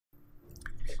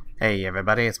Hey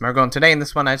everybody, it's Margo, and today in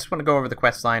this one I just want to go over the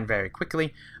quest line very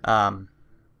quickly.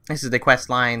 This is the quest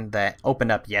line that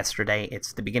opened up yesterday.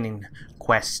 It's the beginning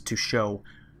quest to show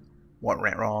what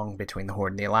went wrong between the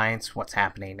Horde and the Alliance, what's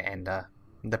happening, and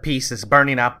the piece is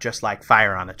burning up just like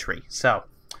fire on a tree. So,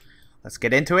 let's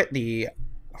get into it. The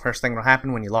first thing that will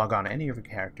happen when you log on to any of your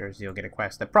characters, you'll get a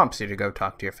quest that prompts you to go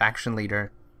talk to your faction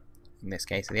leader, in this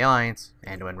case the Alliance,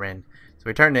 Anduin Wrynn. So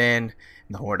we turn in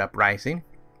the Horde Uprising.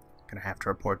 Gonna have to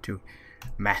report to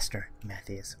Master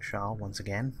Matthias Shaw once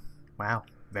again. Wow,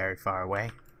 very far away.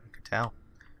 You can tell.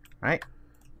 Right,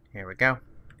 here we go.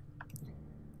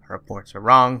 Our reports are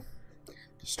wrong.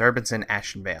 Disturbance in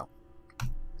Ashenvale.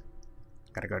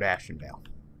 Gotta go to Ashenvale.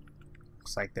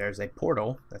 Looks like there's a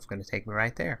portal that's gonna take me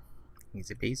right there.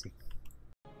 Easy peasy.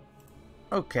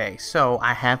 Okay, so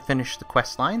I have finished the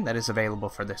quest line that is available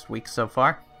for this week so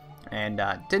far. And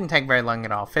didn't take very long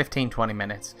at all, 15-20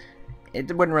 minutes.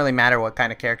 It wouldn't really matter what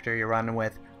kind of character you're running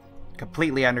with.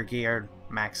 Completely under-geared,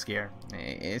 max gear.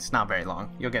 It's not very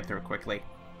long. You'll get through it quickly.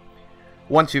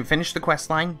 Once you finish the quest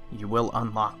line, you will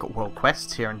unlock world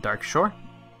quests here in Darkshore.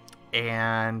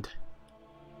 And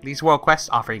these world quests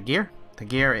offer you gear. The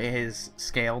gear is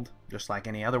scaled just like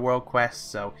any other world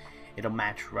quest, so it'll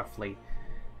match roughly.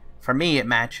 For me, it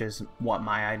matches what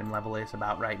my item level is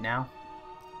about right now.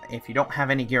 If you don't have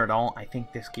any gear at all, I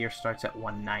think this gear starts at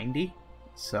 190.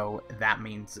 So that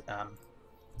means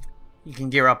you can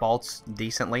gear up alts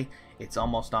decently. It's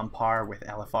almost on par with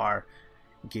LFR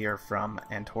gear from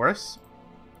Antaurus.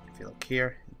 If you look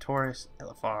here, Antaurus,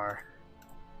 LFR,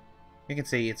 you can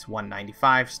see it's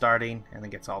 195 starting, and then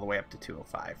gets all the way up to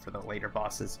 205 for the later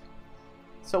bosses.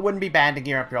 So it wouldn't be bad to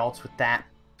gear up your alts with that.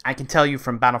 I can tell you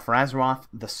from Battle for Azeroth,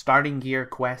 the starting gear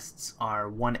quests are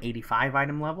 185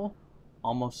 item level,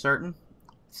 almost certain.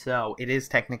 So it is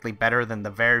technically better than the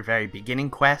very, very beginning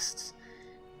quests.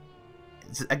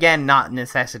 It's, again, not a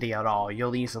necessity at all.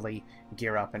 You'll easily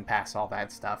gear up and pass all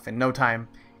that stuff in no time.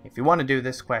 If you want to do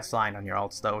this quest line on your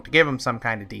alts, though, to give them some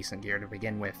kind of decent gear to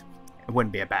begin with, it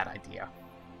wouldn't be a bad idea.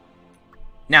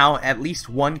 Now, at least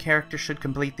one character should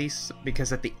complete these,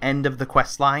 because at the end of the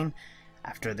quest line,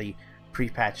 after the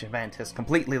pre-patch event has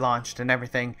completely launched and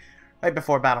everything, right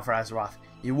before Battle for Azeroth,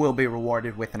 you will be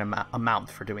rewarded with an amount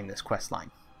for doing this quest line.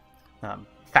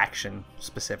 Faction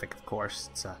specific, of course.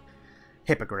 It's a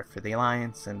Hippogriff for the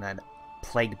Alliance and then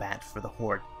Plague Bat for the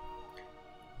Horde.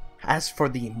 As for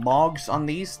the Mogs on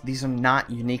these are not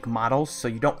unique models, so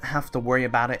you don't have to worry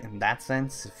about it in that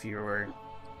sense. If you're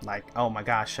like, oh my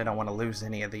gosh, I don't want to lose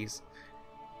any of these.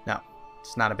 No,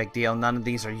 it's not a big deal. None of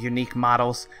these are unique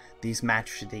models. These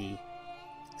match the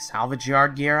salvage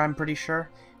yard gear, I'm pretty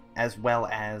sure, as well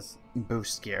as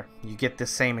boost gear. You get the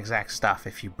same exact stuff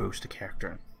if you boost a character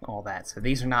and all that. So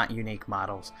these are not unique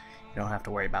models. You don't have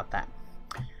to worry about that.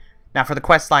 Now for the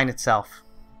quest line itself.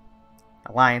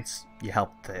 Alliance, you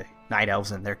help the Night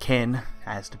Elves and their kin,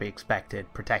 as to be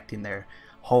expected, protecting their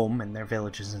home and their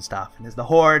villages and stuff. And as the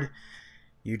Horde,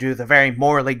 you do the very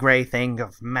morally gray thing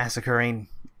of massacring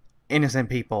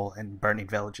innocent people and burning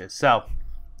villages. So,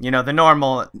 you know, the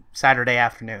normal Saturday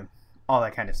afternoon, all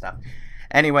that kind of stuff.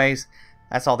 Anyways,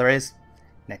 that's all there is.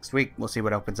 Next week, we'll see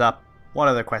what opens up. What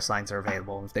other quest lines are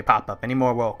available. If they pop up, any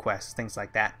more world quests, things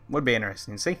like that. Would be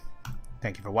interesting to see.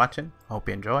 Thank you for watching. Hope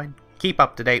you enjoyed. Keep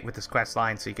up to date with this quest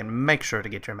line so you can make sure to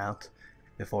get your mount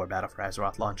before Battle for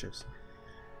Azeroth launches.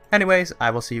 Anyways,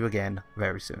 I will see you again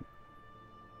very soon.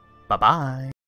 Bye-bye.